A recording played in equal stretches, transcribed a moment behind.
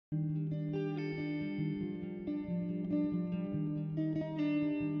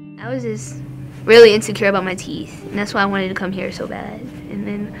I was just really insecure about my teeth, and that's why I wanted to come here so bad. And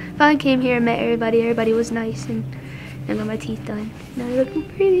then finally came here and met everybody. Everybody was nice, and I got my teeth done. Now they're looking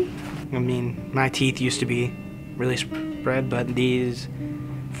pretty. I mean, my teeth used to be really spread, but these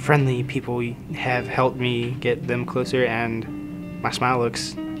friendly people have helped me get them closer, and my smile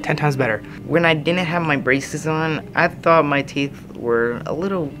looks 10 times better. When I didn't have my braces on, I thought my teeth were a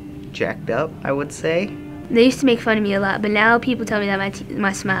little jacked up, I would say. They used to make fun of me a lot, but now people tell me that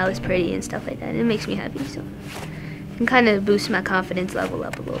my smile is pretty and stuff like that. It makes me happy, so it can kind of boost my confidence level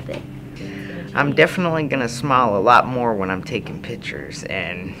up a little bit. I'm definitely gonna smile a lot more when I'm taking pictures,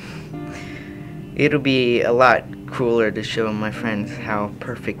 and it'll be a lot cooler to show my friends how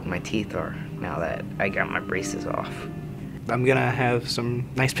perfect my teeth are now that I got my braces off. I'm gonna have some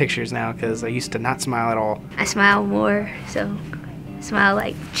nice pictures now because I used to not smile at all. I smile more, so I smile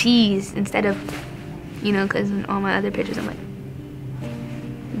like cheese instead of, you know, because in all my other pictures I'm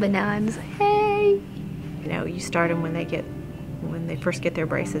like, but now I'm just like, hey. You know, you start them when they first get their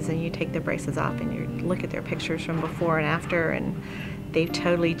braces, and you take the braces off and you look at their pictures from before and after, and they've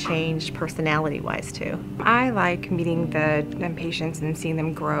totally changed personality-wise too. I like meeting the patients and seeing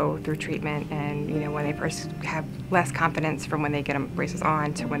them grow through treatment, and you know, when they first have less confidence from when they get them braces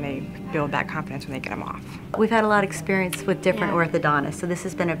on to when they build that confidence when they get them off. We've had a lot of experience with different orthodontists, so this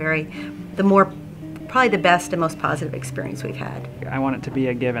has been probably the best and most positive experience we've had. I want it to be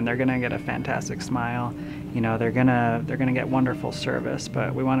a given. They're going to get a fantastic smile. You know, they're gonna get wonderful service,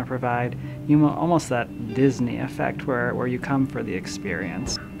 but we want to provide almost that Disney effect where you come for the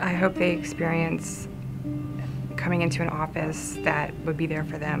experience. I hope they experience coming into an office that would be there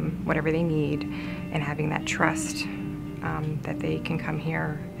for them, whatever they need, and having that trust that they can come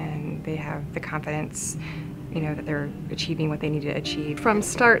here and they have the confidence, you know, that they're achieving what they need to achieve. From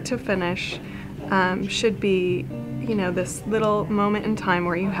start to finish should be, you know, this little moment in time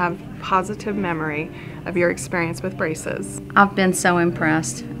where you have positive memory of your experience with braces. I've been so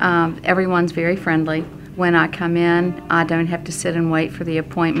impressed. Everyone's very friendly. When I come in, I don't have to sit and wait for the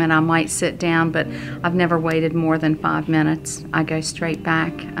appointment. I might sit down, but I've never waited more than 5 minutes. I go straight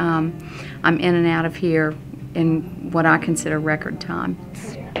back. I'm in and out of here in what I consider record time.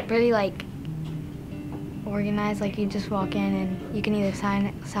 It's really like organized, like you just walk in and you can either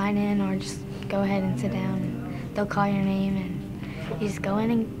sign in or just go ahead and sit down, and they'll call your name and you just go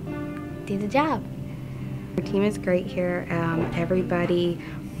in and do the job. Our team is great here. Everybody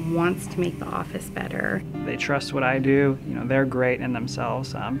wants to make the office better. They trust what I do. You know, they're great in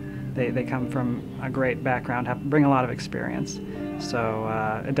themselves. They come from a great background, bring a lot of experience.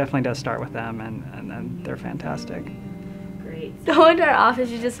 So it definitely does start with them, and they're fantastic. Going to our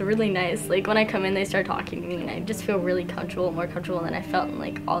office is just really nice. Like when I come in, they start talking to me, and I just feel really comfortable, more comfortable than I felt in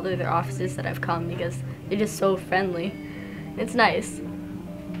like all the other offices that I've come, because they're just so friendly. It's nice.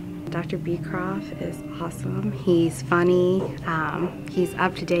 Dr. Beecroft is awesome. He's funny. He's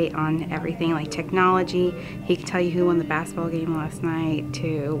up to date on everything like technology. He can tell you who won the basketball game last night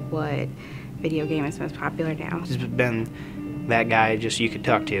to what video game is most popular now. He's been that guy just you could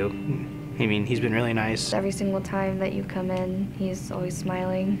talk to. I mean, he's been really nice. Every single time that you come in, he's always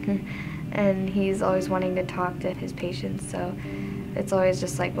smiling and he's always wanting to talk to his patients, so it's always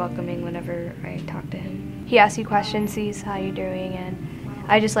just like welcoming whenever I talk to him. He asks you questions, sees how you're doing, and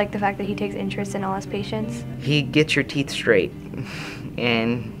I just like the fact that he takes interest in all his patients. He gets your teeth straight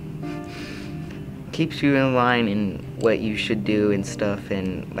and keeps you in line in what you should do and stuff,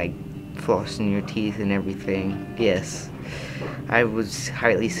 and like flossing your teeth and everything. Yes, I would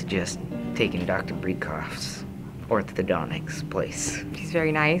highly suggest taking Dr. Beecroft's orthodontics place. He's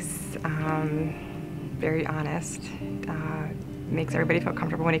very nice, very honest, makes everybody feel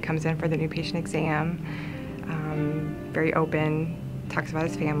comfortable when he comes in for the new patient exam, very open, talks about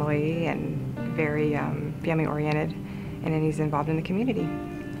his family, and very family oriented, and then he's involved in the community.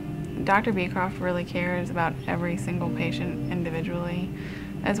 Dr. Beecroft really cares about every single patient individually,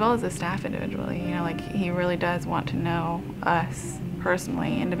 as well as the staff individually. You know, like he really does want to know us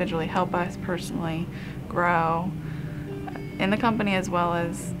personally, individually, help us personally grow in the company, as well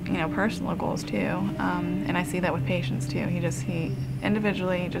as, you know, personal goals too. And I see that with patients too. He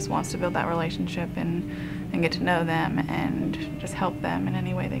individually just wants to build that relationship and get to know them and just help them in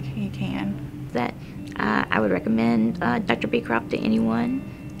any way that he can. That I would recommend Dr. Beecroft to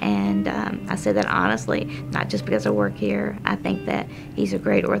anyone. And I say that honestly, not just because I work here. I think that he's a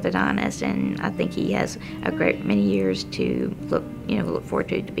great orthodontist, and I think he has a great many years to look forward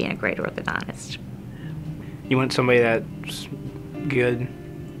to being a great orthodontist. You want somebody that's good,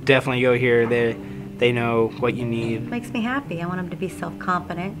 definitely go here. They know what you need. It makes me happy. I want them to be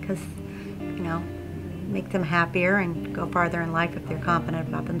self-confident because, you know, make them happier and go farther in life if they're confident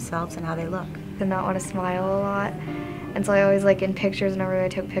about themselves and how they look. To not want to smile a lot. And so I always, like in pictures, whenever I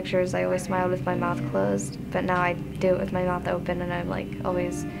took pictures, I always smiled with my mouth closed. But now I do it with my mouth open, and I'm like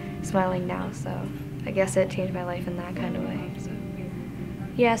always smiling now. So I guess it changed my life in that kind of way. So.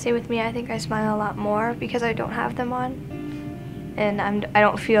 Yeah, same with me. I think I smile a lot more because I don't have them on. And I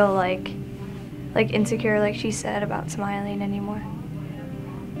don't feel like insecure, like she said, about smiling anymore.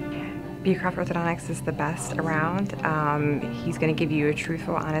 Beecroft Orthodontics is the best around. He's going to give you a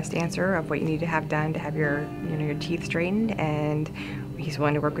truthful, honest answer of what you need to have done to have your teeth straightened, and he's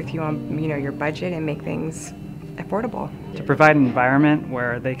willing to work with you on your budget and make things affordable. To provide an environment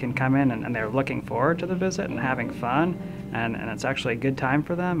where they can come in and they're looking forward to the visit and having fun, and it's actually a good time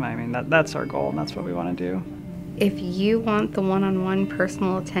for them. I mean, that's our goal, and that's what we want to do. If you want the one-on-one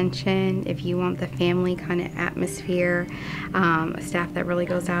personal attention, if you want the family kind of atmosphere, a staff that really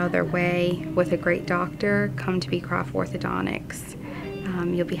goes out of their way with a great doctor, come to Beecroft Orthodontics.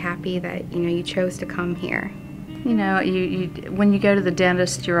 You'll be happy that you chose to come here. You know, you when you go to the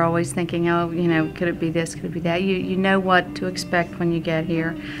dentist, you're always thinking, oh, could it be this, could it be that? You know what to expect when you get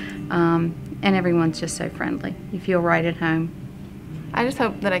here, and everyone's just so friendly. You feel right at home. I just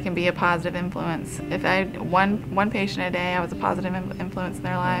hope that I can be a positive influence. If I had one patient a day, I was a positive influence in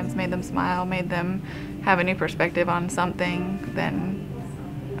their lives, made them smile, made them have a new perspective on something,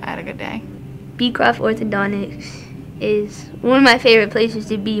 then I had a good day. Beecroft Orthodontics is one of my favorite places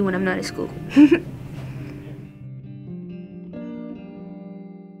to be when I'm not at school.